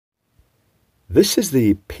This is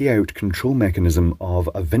the payout control mechanism of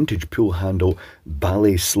a vintage pool handle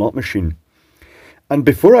Bally slot machine. And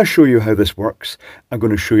before I show you how this works, I'm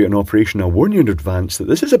going to show you an operation. I'll warn you in advance that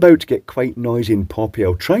this is about to get quite noisy and poppy.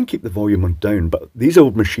 I'll try and keep the volume on down, but these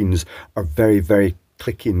old machines are very, very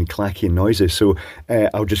clicky and clacky and noisy, so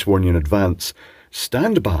I'll just warn you in advance.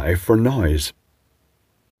 Stand by for noise.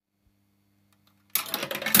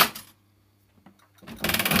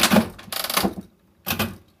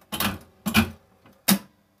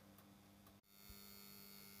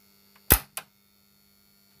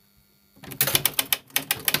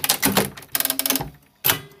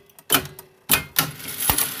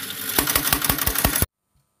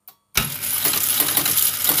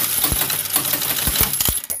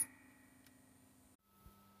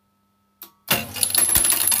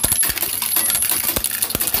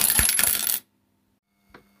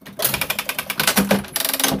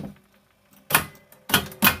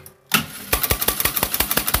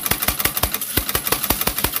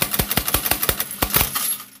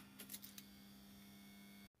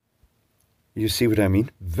 You see what I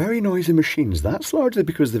mean? Very noisy machines. That's largely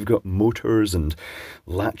because they've got motors and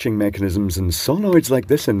latching mechanisms and solenoids like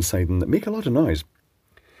this inside them that make a lot of noise.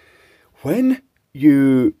 When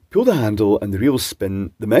you pull the handle and the reels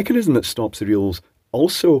spin, the mechanism that stops the reels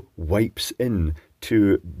also wipes in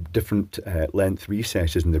to different length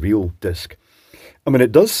recesses in the reel disc. And when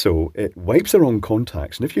it does so, it wipes the wrong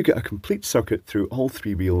contacts. And if you get a complete circuit through all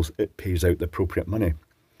three reels, it pays out the appropriate money.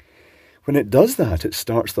 When it does that, it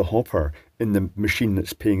starts the hopper in the machine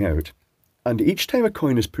that's paying out. And each time a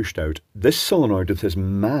coin is pushed out, this solenoid with this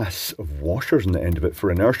mass of washers on the end of it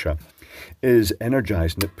for inertia is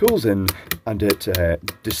energized, and it pulls in and it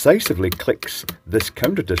decisively clicks this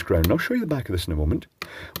counter disc round. And I'll show you the back of this in a moment.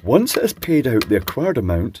 Once it has paid out the acquired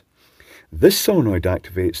amount, this solenoid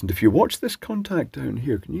activates, and if you watch this contact down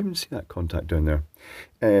here, can you even see that contact down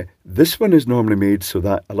there? This one is normally made so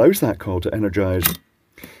that allows that coil to energize,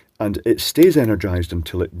 and it stays energized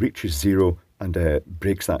until it reaches zero and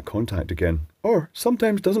breaks that contact again. Or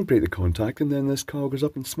sometimes doesn't break the contact and then this coil goes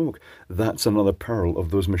up in smoke. That's another pearl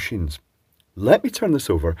of those machines. Let me turn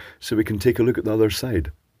this over so we can take a look at the other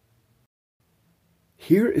side.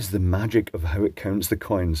 Here is the magic of how it counts the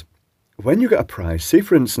coins. When you get a prize, say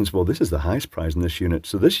for instance, well, this is the highest prize in this unit,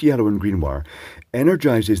 so this yellow and green wire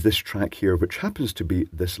energizes this track here, which happens to be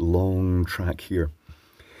this long track here.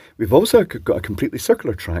 We've also got a completely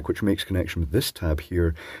circular track which makes connection with this tab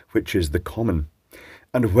here, which is the common.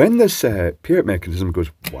 And when this payout mechanism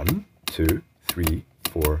goes 1, 2, 3,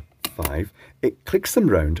 4, 5, it clicks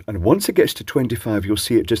them round, and once it gets to 25, you'll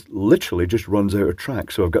see it just literally just runs out of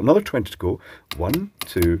track. So I've got another 20 to go. 1,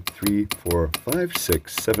 2, 3, 4, 5,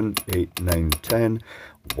 6, 7, 8, 9, 10.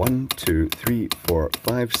 1, 2, 3, 4,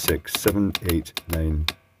 5, 6, 7, 8, 9,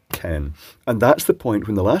 10. And that's the point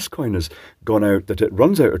when the last coin has gone out that it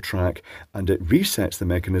runs out of track and it resets the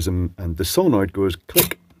mechanism, and the solenoid goes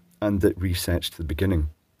click and it resets to the beginning.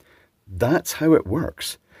 That's how it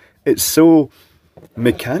works. It's so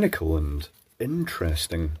mechanical and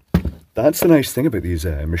interesting. That's the nice thing about these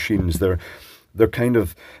machines. They're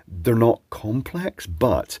not complex,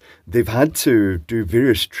 but they've had to do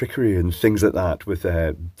various trickery and things like that with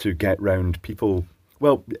to get round people.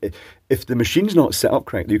 Well, if the machine's not set up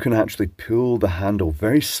correctly, you can actually pull the handle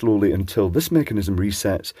very slowly until this mechanism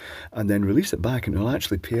resets and then release it back and it'll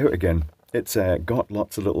actually pay out again. It's got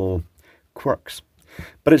lots of little quirks.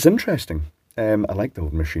 But it's interesting. I like the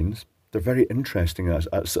old machines. They're very interesting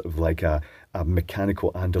at sort of like a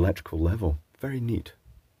mechanical and electrical level. Very neat.